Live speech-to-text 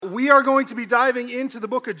We are going to be diving into the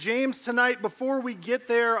book of James tonight. Before we get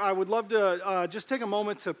there, I would love to just take a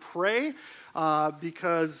moment to pray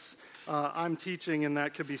because I'm teaching and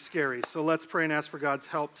that could be scary. So let's pray and ask for God's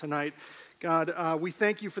help tonight. God, we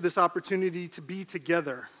thank you for this opportunity to be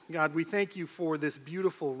together. God, we thank you for this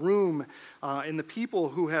beautiful room and the people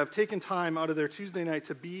who have taken time out of their Tuesday night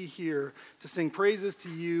to be here, to sing praises to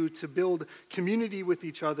you, to build community with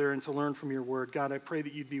each other, and to learn from your word. God, I pray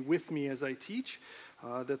that you'd be with me as I teach,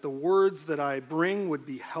 that the words that I bring would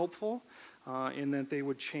be helpful, and that they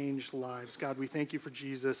would change lives. God, we thank you for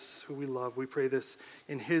Jesus, who we love. We pray this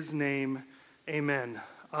in his name. Amen.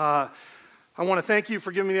 I want to thank you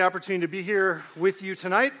for giving me the opportunity to be here with you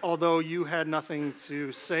tonight, although you had nothing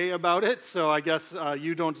to say about it, so I guess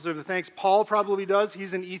you don't deserve the thanks. Paul probably does.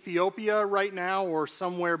 He's in Ethiopia right now, or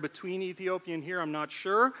somewhere between Ethiopia and here, I'm not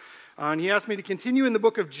sure. And he asked me to continue in the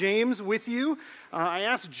book of James with you. I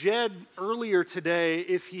asked Jed earlier today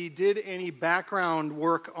if he did any background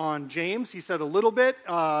work on James. He said a little bit,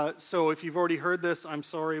 so if you've already heard this, I'm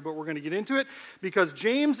sorry, but we're going to get into it, because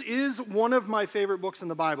James is one of my favorite books in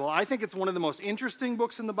the Bible. I think it's one of the most interesting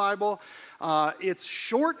books in the Bible. It's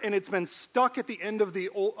short, and it's been stuck at the end of the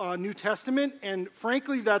New Testament, and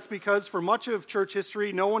frankly, that's because for much of church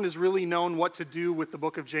history, no one has really known what to do with the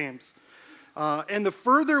book of James. And the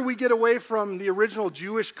further we get away from the original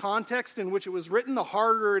Jewish context in which it was written, the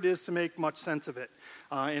harder it is to make much sense of it.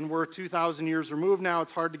 And we're 2,000 years removed now.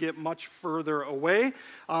 It's hard to get much further away.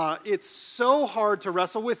 It's so hard to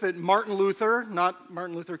wrestle with it. Martin Luther, not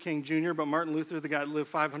Martin Luther King Jr., but Martin Luther, the guy that lived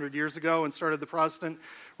 500 years ago and started the Protestant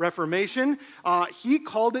Reformation, he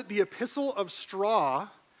called it the Epistle of Straw,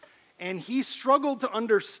 and he struggled to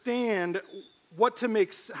understand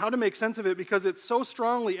how to make sense of it, because it so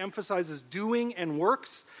strongly emphasizes doing and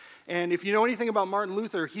works. And if you know anything about Martin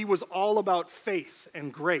Luther, he was all about faith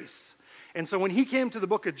and grace. And so when he came to the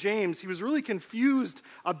book of James, he was really confused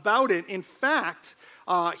about it. In fact,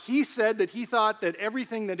 he said that he thought that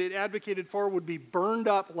everything that it advocated for would be burned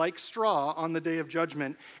up like straw on the day of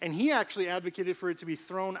judgment. And he actually advocated for it to be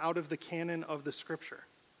thrown out of the canon of the scripture.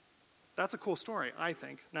 That's a cool story, I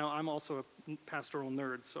think. Now, I'm also a pastoral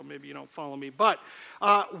nerd, so maybe you don't follow me. But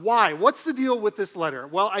why? What's the deal with this letter?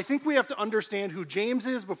 Well, I think we have to understand who James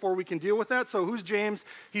is before we can deal with that. So who's James?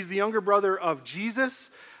 He's the younger brother of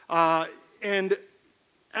Jesus. And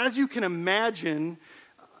as you can imagine,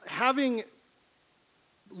 having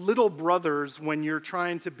little brothers when you're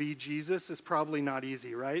trying to be Jesus is probably not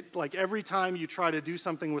easy, right? Like every time you try to do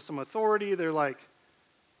something with some authority, they're like,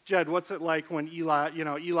 Jed, what's it like when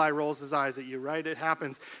Eli rolls his eyes at you, right? It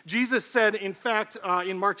happens. Jesus said, in fact,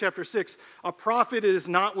 in Mark chapter 6, a prophet is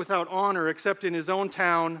not without honor except in his own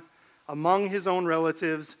town, among his own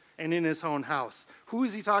relatives, and in his own house. Who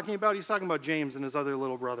is he talking about? He's talking about James and his other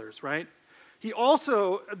little brothers, right?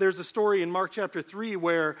 There's a story in Mark chapter 3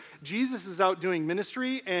 where Jesus is out doing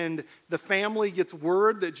ministry, and the family gets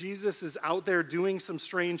word that Jesus is out there doing some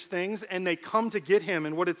strange things, and they come to get him.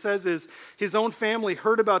 And what it says is his own family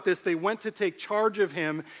heard about this. They went to take charge of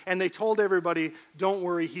him, and they told everybody, don't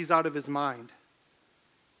worry, he's out of his mind.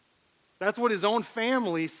 That's what his own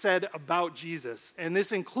family said about Jesus, and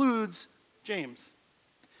this includes James.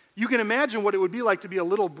 You can imagine what it would be like to be a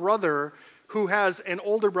little brother who has an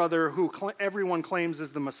older brother who everyone claims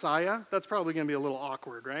is the Messiah. That's probably going to be a little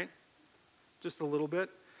awkward, right? Just a little bit.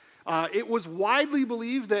 It was widely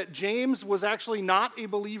believed that James was actually not a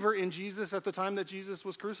believer in Jesus at the time that Jesus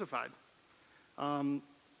was crucified.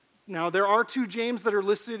 Now, there are two James that are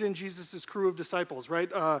listed in Jesus' crew of disciples,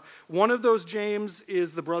 right? One of those James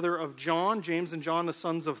is the brother of John, James and John, the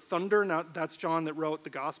sons of thunder. Now, that's John that wrote the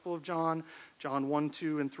Gospel of John, John 1,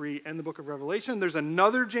 2, and 3, and the book of Revelation. There's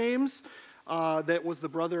another James that was the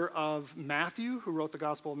brother of Matthew, who wrote the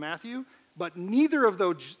Gospel of Matthew. But neither of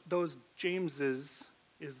those Jameses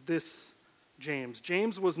is this James.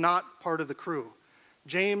 James was not part of the crew.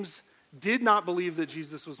 James did not believe that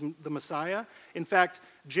Jesus was the Messiah. In fact,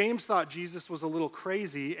 James thought Jesus was a little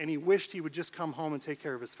crazy, and he wished he would just come home and take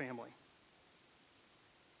care of his family.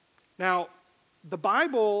 Now, the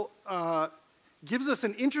Bible gives us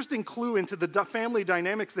an interesting clue into the family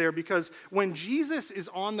dynamics there, because when Jesus is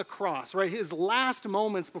on the cross, right, his last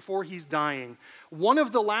moments before he's dying, one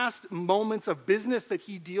of the last moments of business that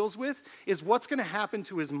he deals with is what's going to happen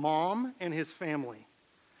to his mom and his family.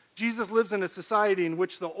 Jesus lives in a society in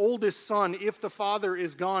which the oldest son, if the father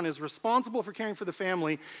is gone, is responsible for caring for the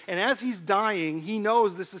family. And as he's dying, he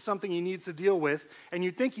knows this is something he needs to deal with. And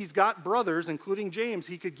you'd think he's got brothers, including James,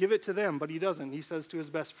 he could give it to them, but he doesn't. He says to his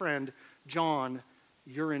best friend, John,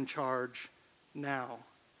 you're in charge now.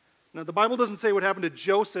 Now, the Bible doesn't say what happened to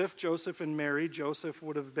Joseph and Mary. Joseph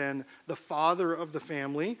would have been the father of the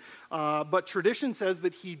family. But tradition says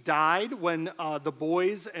that he died when the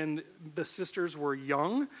boys and the sisters were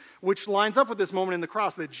young, which lines up with this moment in the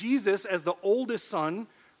cross, that Jesus, as the oldest son,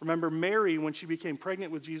 remember Mary, when she became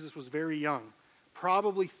pregnant with Jesus, was very young,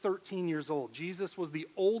 probably 13 years old. Jesus was the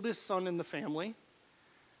oldest son in the family.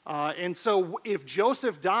 And so if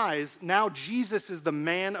Joseph dies, now Jesus is the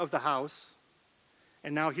man of the house.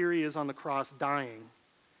 And now here he is on the cross dying.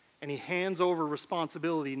 And he hands over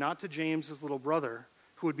responsibility not to James, his little brother,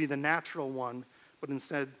 who would be the natural one, but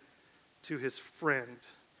instead to his friend.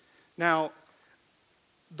 Now,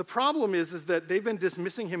 the problem is that they've been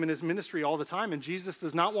dismissing him in his ministry all the time, and Jesus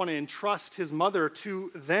does not want to entrust his mother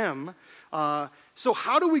to them. So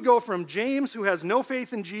how do we go from James, who has no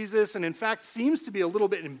faith in Jesus and in fact seems to be a little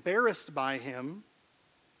bit embarrassed by him,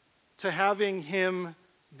 to having him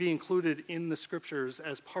be included in the scriptures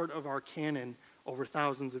as part of our canon over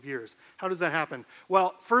thousands of years? How does that happen?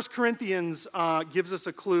 Well, 1 Corinthians gives us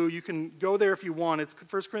a clue. You can go there if you want. It's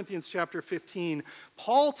 1 Corinthians chapter 15.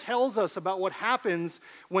 Paul tells us about what happens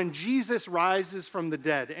when Jesus rises from the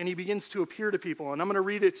dead and he begins to appear to people. And I'm going to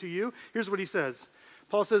read it to you. Here's what he says.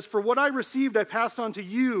 Paul says, "For what I received I passed on to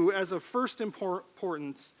you as of first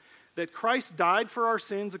importance, that Christ died for our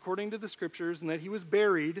sins according to the Scriptures, and that he was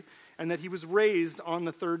buried, and that he was raised on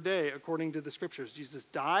the third day according to the Scriptures." Jesus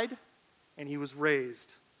died, and he was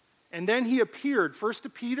raised. And then he appeared, first to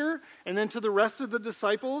Peter, and then to the rest of the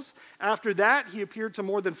disciples. After that, he appeared to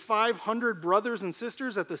more than 500 brothers and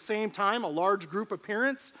sisters at the same time, a large group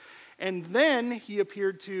appearance. And then he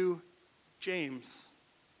appeared to James,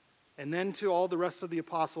 and then to all the rest of the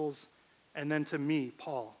apostles, and then to me,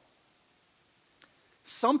 Paul.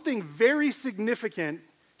 Something very significant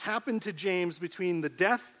happened to James between the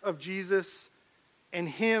death of Jesus and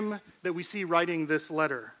him that we see writing this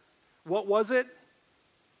letter. What was it?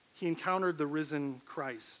 He encountered the risen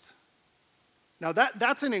Christ. Now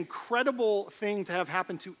that's an incredible thing to have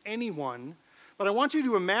happen to anyone, but I want you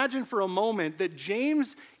to imagine for a moment that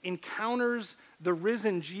James encounters the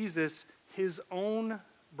risen Jesus, his own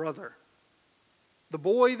brother, the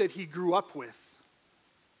boy that he grew up with,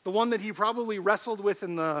 the one that he probably wrestled with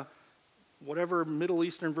in the whatever Middle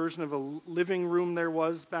Eastern version of a living room there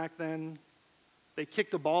was back then. They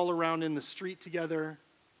kicked a ball around in the street together.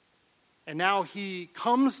 And now he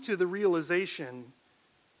comes to the realization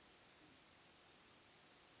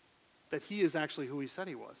that he is actually who he said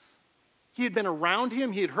he was. He had been around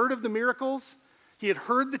him. He had heard of the miracles. He had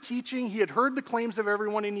heard the teaching. He had heard the claims of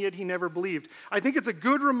everyone, and yet he never believed. I think it's a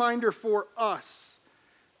good reminder for us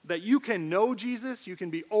that you can know Jesus, you can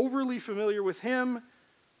be overly familiar with him,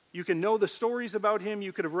 you can know the stories about him,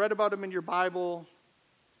 you could have read about him in your Bible,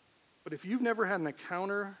 but if you've never had an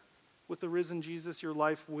encounter with the risen Jesus, your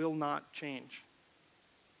life will not change.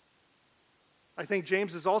 I think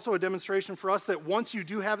James is also a demonstration for us that once you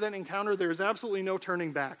do have that encounter, there is absolutely no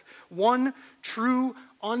turning back. One true,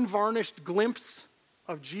 unvarnished glimpse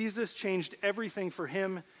of Jesus changed everything for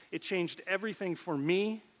him. It changed everything for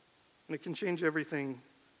me, and it can change everything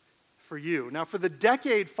for you. Now, for the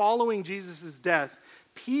decade following Jesus' death,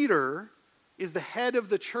 Peter is the head of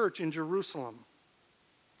the church in Jerusalem.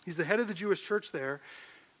 He's the head of the Jewish church there.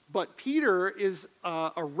 But Peter is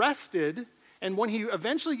arrested, and when he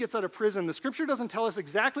eventually gets out of prison, the scripture doesn't tell us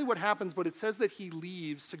exactly what happens, but it says that he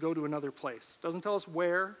leaves to go to another place. It doesn't tell us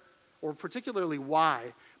where or particularly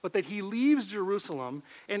why, but that he leaves Jerusalem,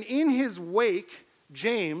 and in his wake,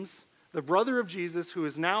 James, the brother of Jesus, who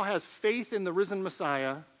now has faith in the risen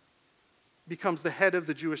Messiah, becomes the head of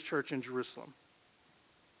the Jewish church in Jerusalem.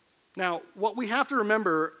 Now, what we have to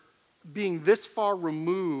remember, being this far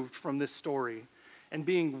removed from this story and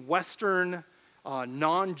being Western,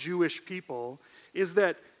 non-Jewish people, is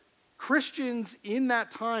that Christians in that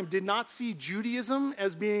time did not see Judaism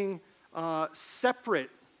as being separate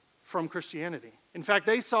from Christianity. In fact,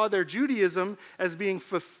 they saw their Judaism as being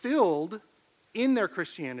fulfilled in their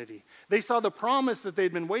Christianity. They saw the promise that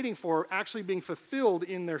they'd been waiting for actually being fulfilled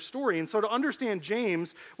in their story. And so to understand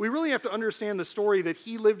James, we really have to understand the story that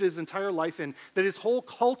he lived his entire life in, that his whole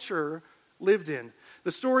culture lived in.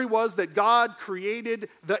 The story was that God created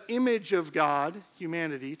the image of God,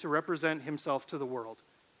 humanity, to represent himself to the world.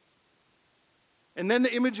 And then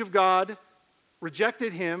the image of God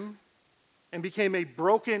rejected him and became a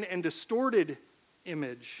broken and distorted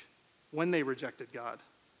image when they rejected God.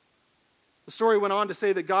 The story went on to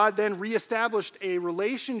say that God then reestablished a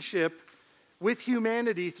relationship with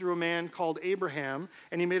humanity through a man called Abraham,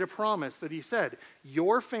 and he made a promise that he said,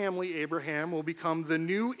 "Your family, Abraham, will become the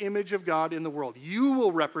new image of God in the world. You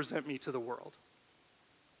will represent me to the world."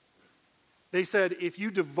 They said, if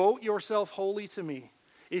you devote yourself wholly to me,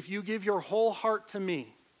 if you give your whole heart to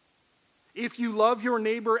me, if you love your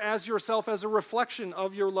neighbor as yourself as a reflection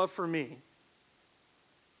of your love for me,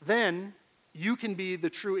 then you can be the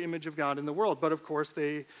true image of God in the world. But of course,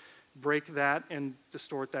 they break that and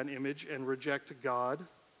distort that image and reject God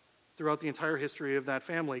throughout the entire history of that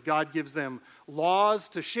family. God gives them laws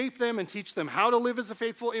to shape them and teach them how to live as a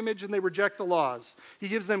faithful image, and they reject the laws. He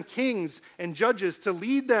gives them kings and judges to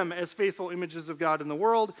lead them as faithful images of God in the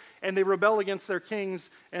world, and they rebel against their kings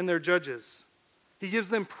and their judges. He gives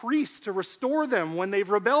them priests to restore them when they've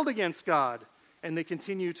rebelled against God, and they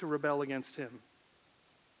continue to rebel against him.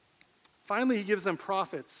 Finally, he gives them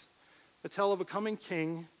prophets that tell of a coming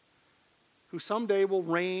king who someday will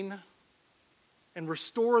reign and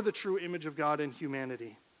restore the true image of God in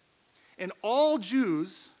humanity. And all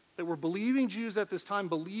Jews that were believing Jews at this time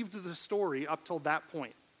believed the story up till that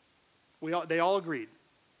point. They all agreed.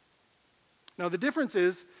 Now, the difference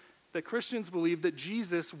is that Christians believe that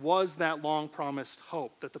Jesus was that long-promised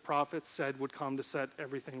hope that the prophets said would come to set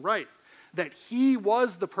everything right, that he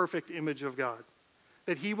was the perfect image of God,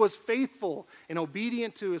 that he was faithful and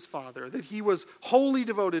obedient to his Father, that he was wholly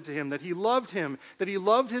devoted to him, that he loved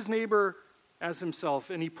his neighbor as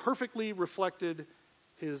himself, and he perfectly reflected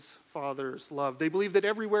his Father's love. They believed that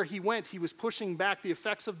everywhere he went, he was pushing back the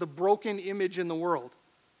effects of the broken image in the world.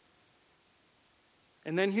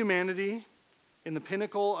 And then humanity, in the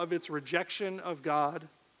pinnacle of its rejection of God,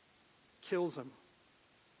 kills him.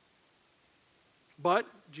 But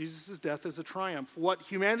Jesus' death is a triumph. What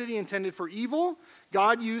humanity intended for evil,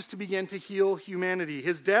 God used to begin to heal humanity.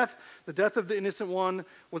 His death, the death of the innocent one,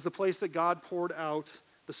 was the place that God poured out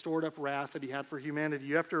the stored up wrath that he had for humanity.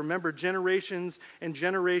 You have to remember, generations and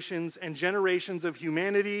generations and generations of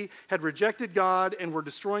humanity had rejected God and were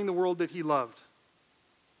destroying the world that he loved,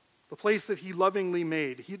 the place that he lovingly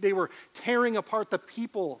made. They were tearing apart the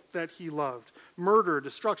people that he loved. Murder,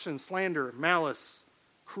 destruction, slander, malice,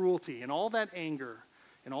 cruelty, and all that anger,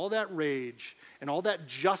 and all that rage, and all that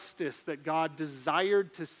justice that God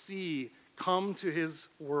desired to see come to his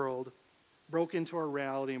world broke into our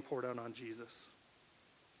reality and poured out on Jesus.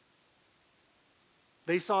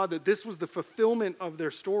 They saw that this was the fulfillment of their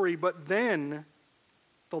story, but then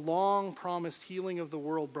the long-promised healing of the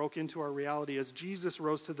world broke into our reality as Jesus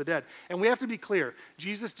rose to the dead. And we have to be clear,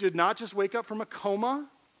 Jesus did not just wake up from a coma.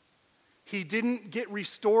 He didn't get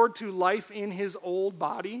restored to life in his old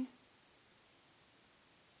body.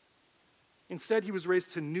 Instead, he was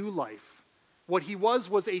raised to new life. What he was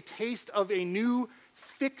a taste of a new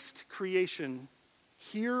fixed creation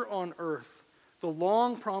here on earth. The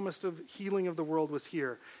long-promised of healing of the world was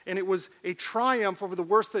here. And it was a triumph over the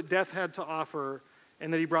worst that death had to offer,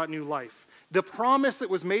 and that he brought new life. The promise that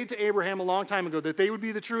was made to Abraham a long time ago, that they would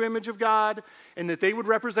be the true image of God, and that they would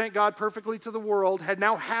represent God perfectly to the world, had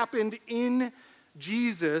now happened in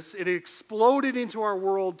Jesus. It exploded into our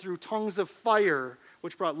world through tongues of fire,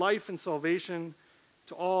 which brought life and salvation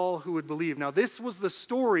to all who would believe. Now, this was the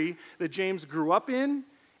story that James grew up in,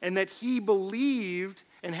 and that he believed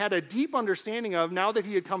and had a deep understanding of now that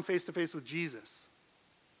he had come face to face with Jesus.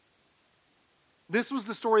 This was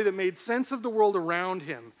the story that made sense of the world around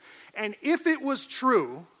him. And if it was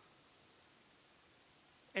true,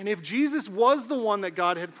 and if Jesus was the one that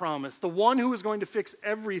God had promised, the one who was going to fix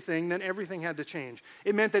everything, then everything had to change.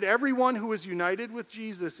 It meant that everyone who was united with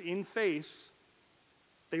Jesus in faith,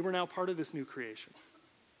 they were now part of this new creation.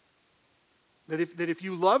 That if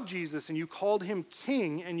you loved Jesus and you called him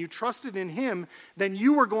king and you trusted in him, then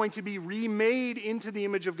you were going to be remade into the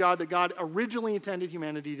image of God that God originally intended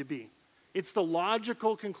humanity to be. It's the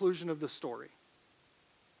logical conclusion of the story.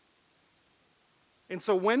 And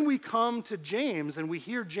so when we come to James and we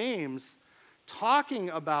hear James talking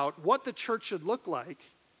about what the church should look like,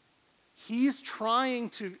 he's trying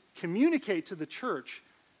to communicate to the church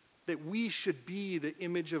that we should be the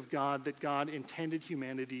image of God that God intended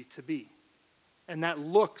humanity to be. And that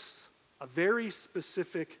looks a very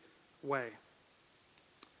specific way.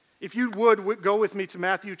 If you would go with me to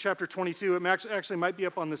Matthew chapter 22, it actually might be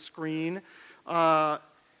up on the screen.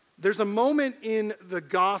 There's a moment in the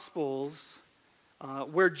Gospels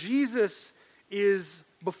where Jesus is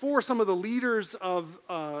before some of the leaders of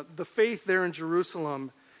the faith there in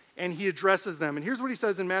Jerusalem, and he addresses them. And here's what he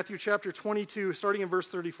says in Matthew chapter 22, starting in verse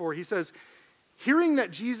 34. He says, "Hearing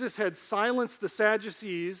that Jesus had silenced the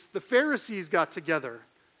Sadducees, the Pharisees got together."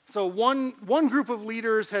 So one group of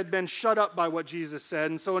leaders had been shut up by what Jesus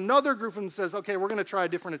said, and so another group of them says, okay, we're going to try a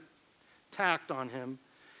different tact on him.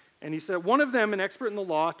 And he said, one of them, an expert in the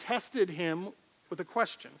law, tested him with a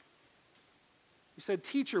question. He said,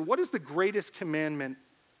 "Teacher, what is the greatest commandment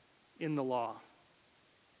in the law?"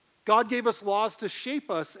 God gave us laws to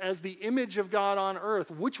shape us as the image of God on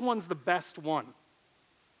earth. Which one's the best one?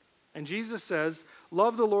 And Jesus says,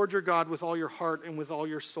 love the Lord your God with all your heart and with all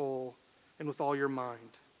your soul and with all your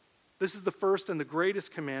mind. This is the first and the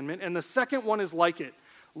greatest commandment. And the second one is like it.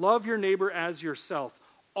 Love your neighbor as yourself.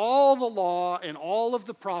 All the law and all of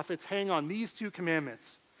the prophets hang on these two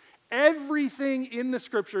commandments. Everything in the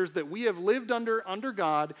scriptures that we have lived under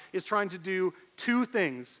God is trying to do two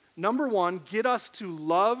things. Number one, get us to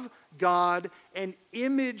love God and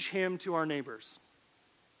image him to our neighbors.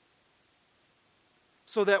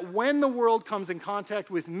 So that when the world comes in contact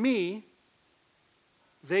with me,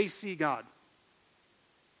 they see God.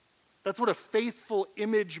 That's what a faithful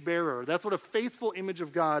image bearer, that's what a faithful image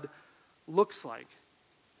of God looks like.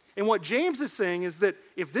 And what James is saying is that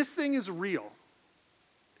if this thing is real,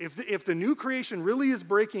 if the new creation really is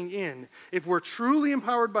breaking in, if we're truly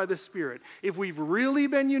empowered by the Spirit, if we've really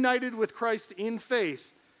been united with Christ in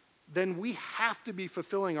faith, then we have to be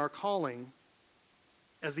fulfilling our calling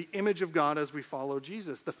as the image of God as we follow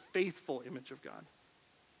Jesus, the faithful image of God.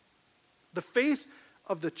 The faith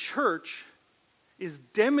of the church is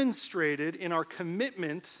demonstrated in our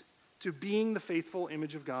commitment to being the faithful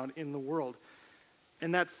image of God in the world.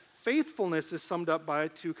 And that faithfulness is summed up by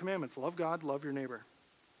two commandments. Love God, love your neighbor.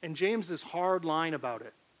 And James is hard line about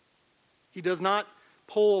it. He does not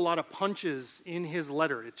pull a lot of punches in his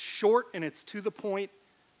letter. It's short and it's to the point.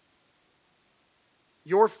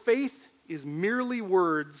 Your faith is merely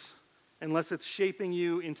words unless it's shaping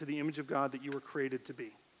you into the image of God that you were created to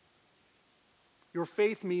be. Your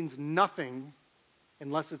faith means nothing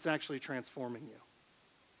unless it's actually transforming you.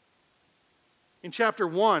 In chapter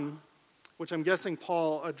 1, which I'm guessing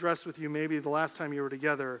Paul addressed with you maybe the last time you were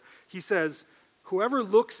together, he says, whoever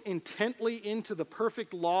looks intently into the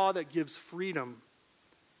perfect law that gives freedom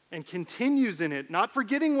and continues in it, not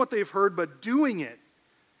forgetting what they've heard, but doing it,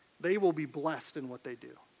 they will be blessed in what they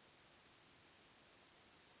do.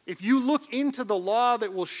 If you look into the law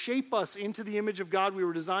that will shape us into the image of God we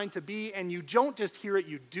were designed to be, and you don't just hear it,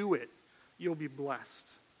 you do it, you'll be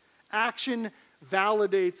blessed. Action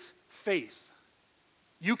validates faith.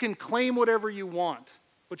 You can claim whatever you want,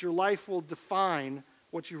 but your life will define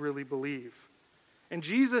what you really believe. And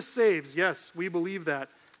Jesus saves, yes, we believe that,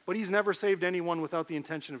 but he's never saved anyone without the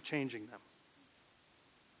intention of changing them.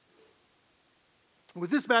 With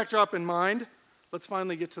this backdrop in mind, let's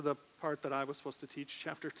finally get to the part that I was supposed to teach,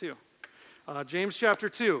 chapter 2. James chapter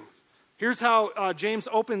 2. Here's how James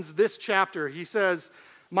opens this chapter. He says,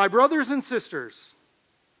 my brothers and sisters,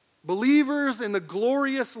 believers in the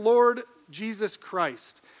glorious Lord Jesus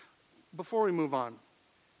Christ. Before we move on,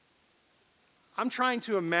 I'm trying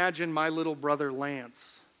to imagine my little brother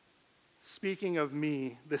Lance speaking of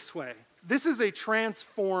me this way. This is a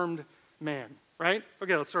transformed man, right?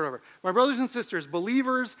 Okay, let's start over. My brothers and sisters,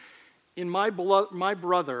 believers in my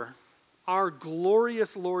brother, our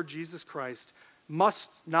glorious Lord Jesus Christ, must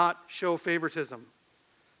not show favoritism.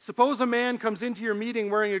 Suppose a man comes into your meeting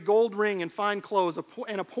wearing a gold ring and fine clothes,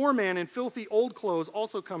 and a poor man in filthy old clothes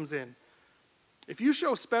also comes in. If you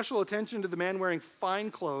show special attention to the man wearing fine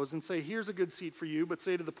clothes and say, here's a good seat for you, but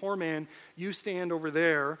say to the poor man, you stand over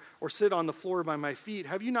there or sit on the floor by my feet,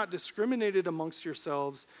 have you not discriminated amongst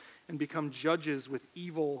yourselves and become judges with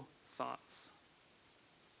evil thoughts?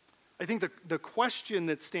 I think the question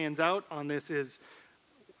that stands out on this is,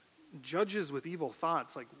 judges with evil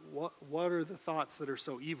thoughts, like what are the thoughts that are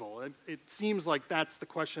so evil? It seems like that's the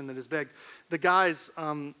question that is begged. The guys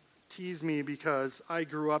tease me because I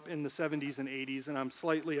grew up in the 70s and 80s and I'm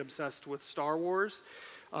slightly obsessed with Star Wars.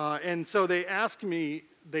 And so they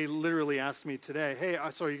literally asked me today, hey,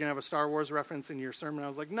 so are you going to have a Star Wars reference in your sermon? I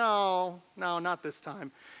was like, no, not this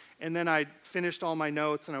time. And then I finished all my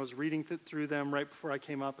notes and I was reading through them right before I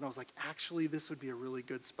came up and I was like, actually, this would be a really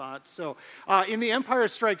good spot. So in The Empire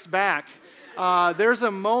Strikes Back, there's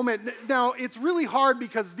a moment. Now, it's really hard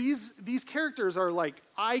because these characters are like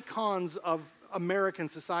icons of American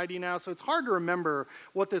society now, so it's hard to remember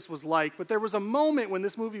what this was like. But there was a moment when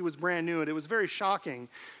this movie was brand new, and it was very shocking,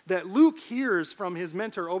 that Luke hears from his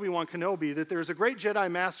mentor, Obi-Wan Kenobi, that there's a great Jedi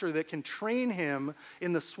Master that can train him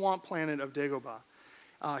in the swamp planet of Dagobah.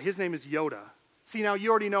 His name is Yoda. See, now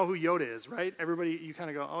you already know who Yoda is, right? Everybody, you kind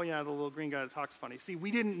of go, oh yeah, the little green guy that talks funny. See,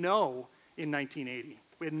 we didn't know in 1980.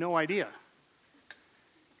 We had no idea.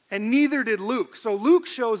 And neither did Luke. So Luke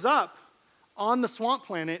shows up on the swamp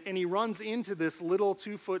planet, and he runs into this little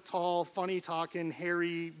 2-foot-tall, funny-talking,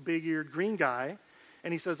 hairy, big-eared green guy,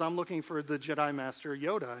 and he says, I'm looking for the Jedi Master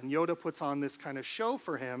Yoda. And Yoda puts on this kind of show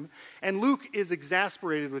for him, and Luke is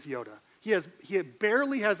exasperated with Yoda. He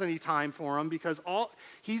barely has any time for him because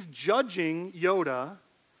he's judging Yoda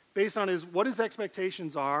based on what his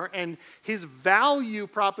expectations are, and his value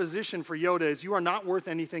proposition for Yoda is, you are not worth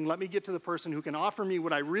anything. Let me get to the person who can offer me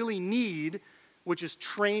what I really need, which is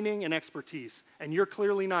training and expertise. And you're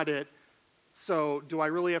clearly not it, so do I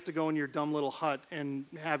really have to go in your dumb little hut and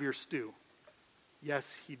have your stew?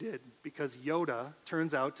 Yes, he did, because Yoda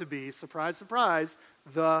turns out to be, surprise, surprise,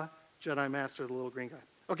 the Jedi Master, the little green guy.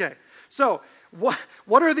 Okay, so what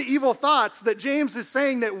are the evil thoughts that James is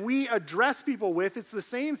saying that we address people with? It's the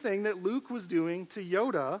same thing that Luke was doing to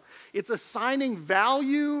Yoda. It's assigning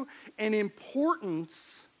value and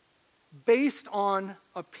importance based on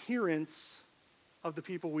appearance of the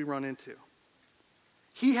people we run into.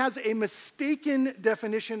 He has a mistaken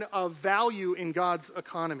definition of value in God's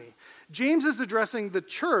economy. James is addressing the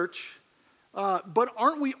church, but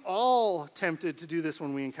aren't we all tempted to do this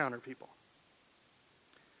when we encounter people?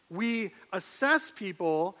 We assess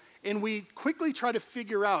people and we quickly try to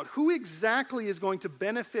figure out who exactly is going to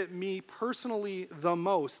benefit me personally the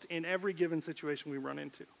most in every given situation we run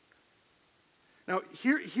into. Now,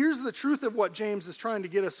 here's the truth of what James is trying to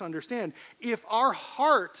get us to understand. If our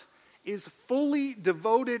heart is fully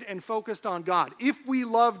devoted and focused on God, if we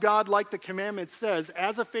love God like the commandment says,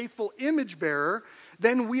 as a faithful image bearer,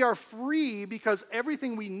 then we are free because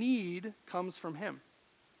everything we need comes from him.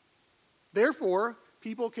 Therefore,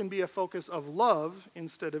 people can be a focus of love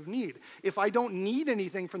instead of need. If I don't need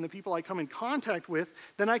anything from the people I come in contact with,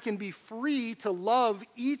 then I can be free to love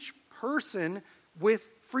each person with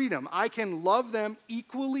freedom. I can love them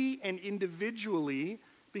equally and individually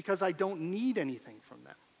because I don't need anything from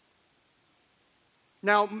them.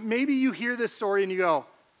 Now, maybe you hear this story and you go,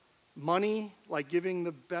 money, like giving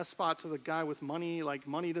the best spot to the guy with money, like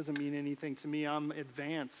money doesn't mean anything to me. I'm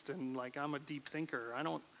advanced and like I'm a deep thinker.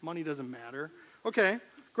 Money doesn't matter. Okay,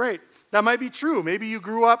 great. That might be true. Maybe you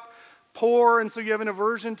grew up poor and so you have an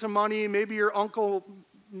aversion to money. Maybe your Uncle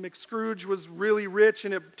McScrooge was really rich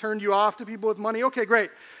and it turned you off to people with money. Okay, great.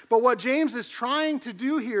 But what James is trying to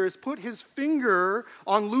do here is put his finger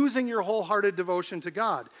on losing your wholehearted devotion to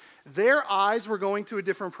God. Their eyes were going to a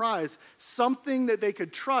different prize, something that they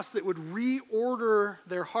could trust that would reorder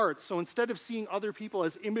their hearts. So instead of seeing other people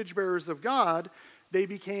as image bearers of God, they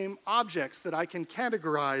became objects that I can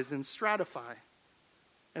categorize and stratify.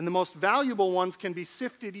 And the most valuable ones can be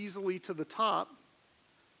sifted easily to the top.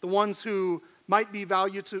 The ones who might be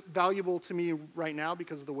valuable to me right now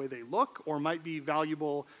because of the way they look, or might be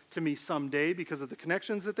valuable to me someday because of the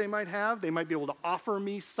connections that they might have. They might be able to offer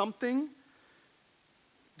me something.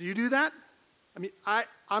 Do you do that? I mean,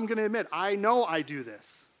 I'm going to admit, I know I do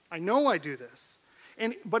this.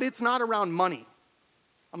 But it's not around money.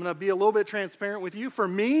 I'm going to be a little bit transparent with you. For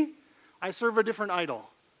me, I serve a different idol,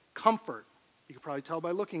 comfort. You can probably tell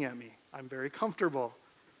by looking at me. I'm very comfortable.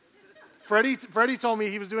 Freddie told me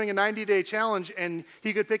he was doing a 90-day challenge and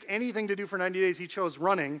he could pick anything to do for 90 days. He chose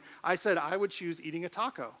running. I said I would choose eating a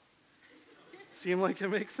taco. Seemed like it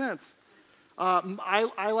makes sense.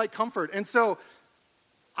 I like comfort. And so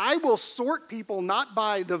I will sort people not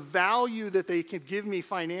by the value that they can give me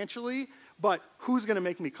financially, but who's going to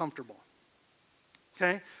make me comfortable.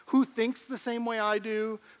 Okay? Who thinks the same way I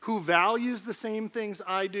do, who values the same things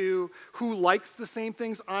I do, who likes the same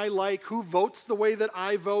things I like, who votes the way that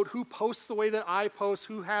I vote, who posts the way that I post,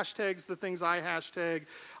 who hashtags the things I hashtag.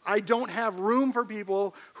 I don't have room for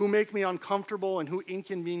people who make me uncomfortable and who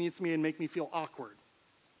inconvenience me and make me feel awkward.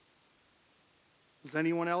 Does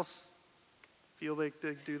anyone else feel they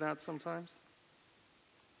do that sometimes?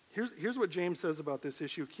 Here's what James says about this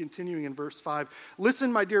issue, continuing in verse 5.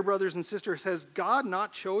 Listen, my dear brothers and sisters, has God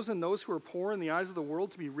not chosen those who are poor in the eyes of the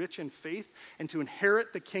world to be rich in faith and to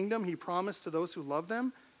inherit the kingdom he promised to those who love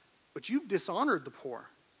them? But you've dishonored the poor.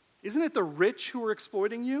 Isn't it the rich who are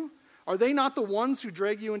exploiting you? Are they not the ones who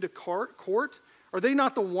drag you into court? Are they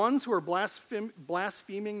not the ones who are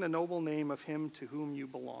blaspheming the noble name of him to whom you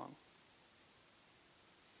belong?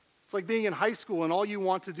 It's like being in high school and all you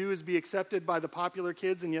want to do is be accepted by the popular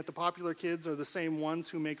kids, and yet the popular kids are the same ones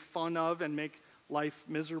who make fun of and make life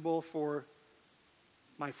miserable for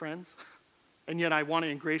my friends. And yet I want to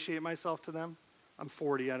ingratiate myself to them. I'm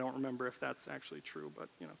 40. I don't remember if that's actually true, but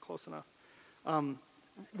close enough.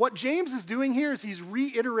 What James is doing here is he's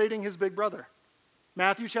reiterating his big brother.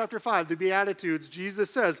 Matthew chapter 5, the Beatitudes, Jesus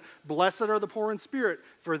says, "Blessed are the poor in spirit,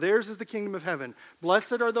 for theirs is the kingdom of heaven.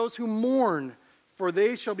 Blessed are those who mourn, for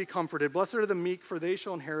they shall be comforted. Blessed are the meek, for they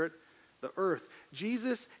shall inherit the earth."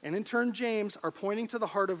 Jesus, and in turn James, are pointing to the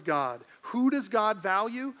heart of God. Who does God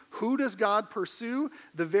value? Who does God pursue?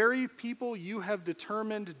 The very people you have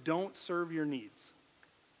determined don't serve your needs.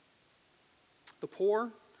 The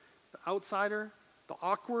poor, the outsider, the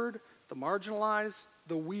awkward, the marginalized,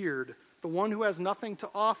 the weird, the one who has nothing to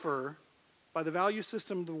offer by the value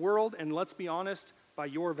system of the world, and let's be honest, by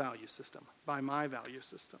your value system, by my value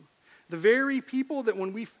system. The very people that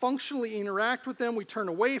when we functionally interact with them, we turn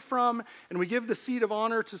away from, and we give the seat of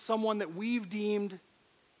honor to someone that we've deemed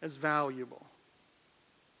as valuable.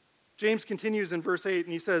 James continues in verse 8,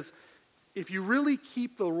 and he says, if you really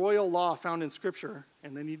keep the royal law found in Scripture,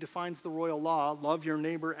 and then he defines the royal law, love your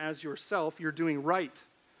neighbor as yourself, you're doing right.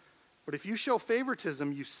 But if you show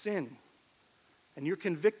favoritism, you sin. And you're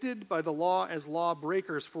convicted by the law as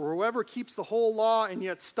lawbreakers. For whoever keeps the whole law and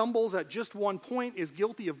yet stumbles at just one point is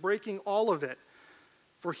guilty of breaking all of it.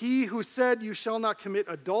 For he who said you shall not commit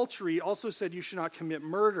adultery also said you should not commit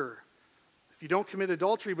murder. If you don't commit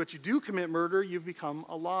adultery but you do commit murder, you've become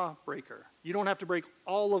a lawbreaker. You don't have to break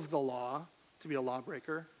all of the law to be a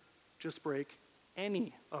lawbreaker. Just break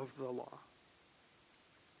any of the law.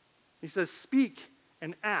 He says, speak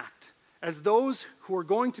and act as those who are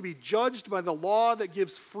going to be judged by the law that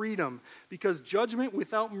gives freedom, because judgment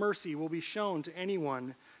without mercy will be shown to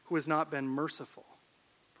anyone who has not been merciful.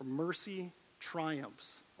 For mercy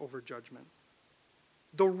triumphs over judgment.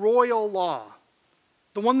 The royal law,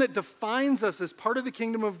 the one that defines us as part of the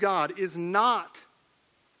kingdom of God, is not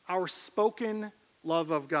our spoken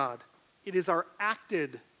love of God. It is our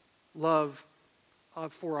acted love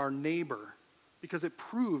for our neighbor, because it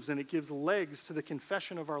proves and it gives legs to the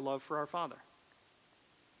confession of our love for our Father.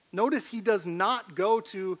 Notice he does not go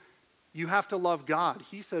to, you have to love God.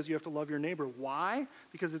 He says you have to love your neighbor. Why?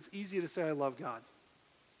 Because it's easy to say I love God.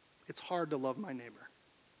 It's hard to love my neighbor.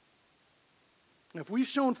 And if we've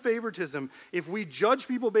shown favoritism, if we judge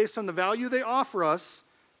people based on the value they offer us,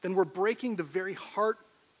 then we're breaking the very heart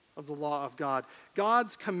of the law of God.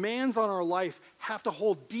 God's commands on our life have to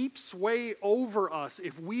hold deep sway over us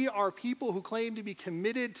if we are people who claim to be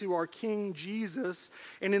committed to our King Jesus.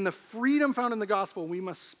 And in the freedom found in the gospel, we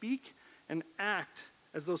must speak and act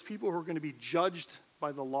as those people who are going to be judged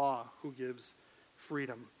by the law who gives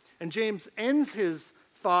freedom. And James ends his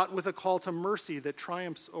thought with a call to mercy that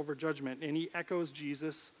triumphs over judgment. And he echoes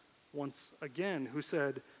Jesus once again, who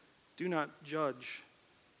said, do not judge,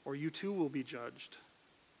 or you too will be judged.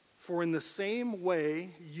 For in the same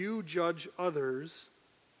way you judge others,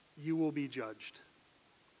 you will be judged.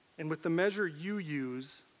 And with the measure you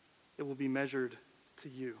use, it will be measured to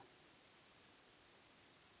you.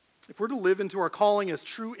 If we're to live into our calling as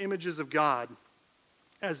true images of God,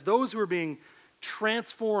 as those who are being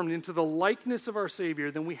transformed into the likeness of our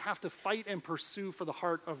Savior, then we have to fight and pursue for the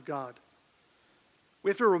heart of God.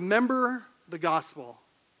 We have to remember the gospel,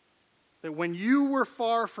 that when you were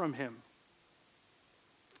far from him,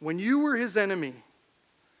 when you were his enemy,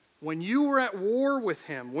 when you were at war with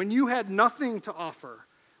him, when you had nothing to offer,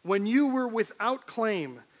 when you were without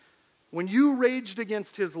claim, when you raged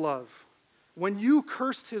against his love, when you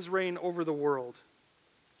cursed his reign over the world,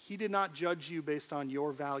 he did not judge you based on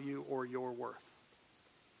your value or your worth.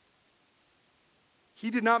 He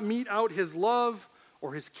did not mete out his love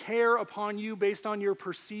or his care upon you based on your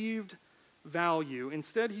perceived value.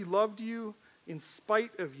 Instead, he loved you in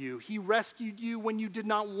spite of you. He rescued you when you did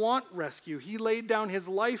not want rescue. He laid down his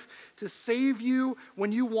life to save you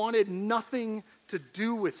when you wanted nothing to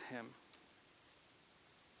do with him.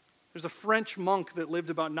 There's a French monk that lived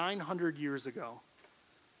about 900 years ago,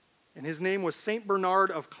 and his name was Saint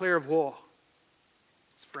Bernard of Clairvaux.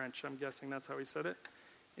 It's French, I'm guessing that's how he said it.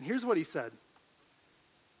 And here's what he said.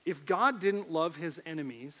 If God didn't love his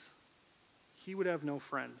enemies, he would have no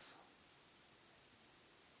friends.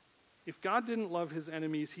 If God didn't love his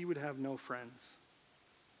enemies, he would have no friends.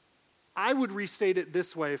 I would restate it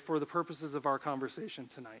this way for the purposes of our conversation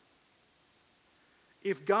tonight.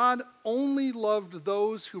 If God only loved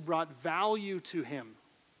those who brought value to him,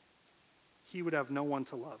 he would have no one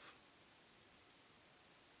to love.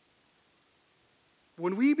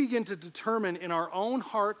 When we begin to determine in our own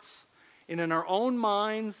hearts and in our own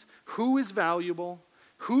minds who is valuable,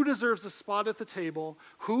 who deserves a spot at the table,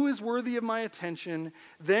 who is worthy of my attention,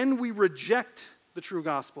 then we reject the true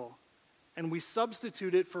gospel and we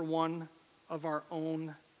substitute it for one of our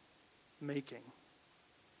own making.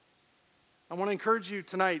 I want to encourage you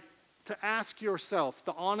tonight to ask yourself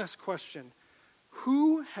the honest question,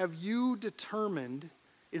 who have you determined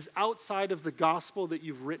is outside of the gospel that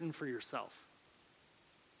you've written for yourself?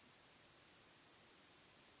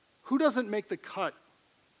 Who doesn't make the cut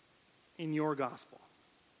in your gospel?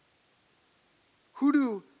 Who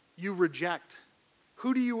do you reject?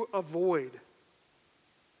 Who do you avoid?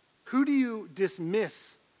 Who do you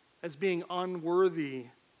dismiss as being unworthy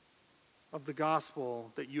of the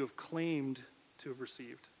gospel that you have claimed to have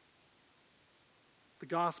received? The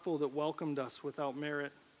gospel that welcomed us without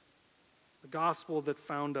merit, the gospel that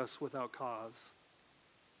found us without cause,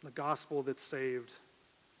 the gospel that saved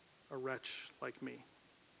a wretch like me.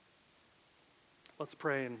 Let's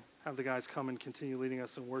pray and have the guys come and continue leading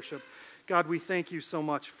us in worship. God, we thank you so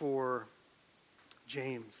much for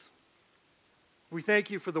James. We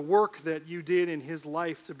thank you for the work that you did in his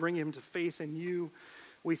life to bring him to faith in you.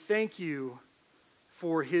 We thank you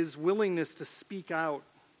for his willingness to speak out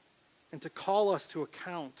and to call us to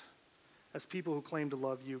account as people who claim to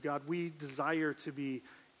love you. God, we desire to be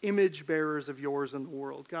image bearers of yours in the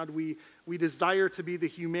world. God, we desire to be the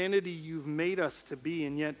humanity you've made us to be,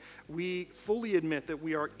 and yet we fully admit that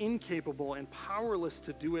we are incapable and powerless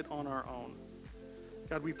to do it on our own.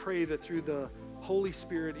 God, we pray that through the Holy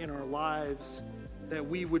Spirit in our lives, that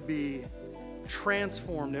we would be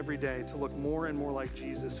transformed every day to look more and more like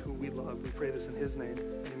Jesus, who we love. We pray this in his name.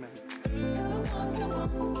 Amen. Come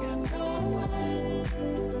on, we can't go away.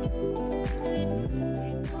 We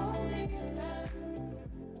don't need